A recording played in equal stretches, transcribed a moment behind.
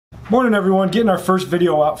Morning everyone, getting our first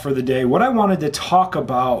video out for the day. What I wanted to talk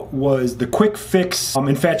about was the quick fix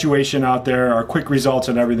infatuation out there, our quick results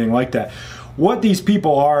and everything like that. What these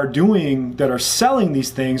people are doing that are selling these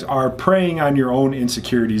things are preying on your own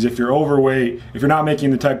insecurities. If you're overweight, if you're not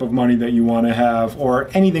making the type of money that you want to have, or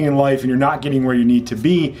anything in life and you're not getting where you need to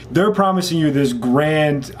be, they're promising you this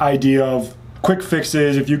grand idea of quick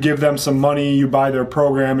fixes. If you give them some money, you buy their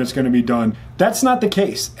program, it's going to be done. That's not the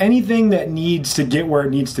case. Anything that needs to get where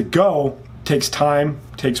it needs to go takes time,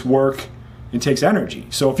 takes work, and takes energy.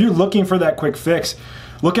 So if you're looking for that quick fix,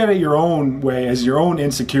 look at it your own way, as your own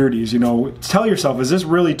insecurities. You know, tell yourself, is this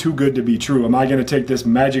really too good to be true? Am I going to take this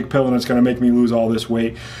magic pill and it's going to make me lose all this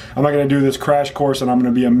weight? Am I going to do this crash course and I'm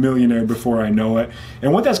going to be a millionaire before I know it?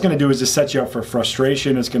 And what that's going to do is just set you up for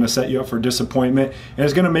frustration. It's going to set you up for disappointment, and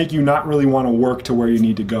it's going to make you not really want to work to where you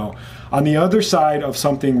need to go. On the other side of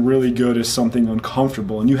something really good is something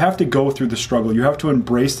uncomfortable, and you have to go through the struggle. You have to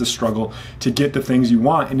embrace the struggle to get the things you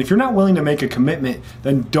want. And if you're not willing to make a commitment,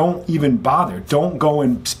 then don't even bother. Don't go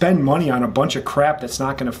and spend money on a bunch of crap that's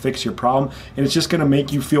not going to fix your problem, and it's just going to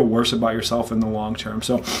make you feel worse about yourself in the long term.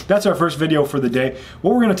 So that's our first video for the day.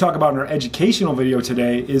 What we're going to talk about in our educational video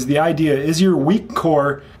today is the idea, is your weak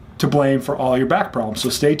core to blame for all your back problems? So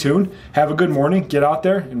stay tuned, have a good morning, get out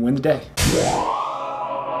there and win the day.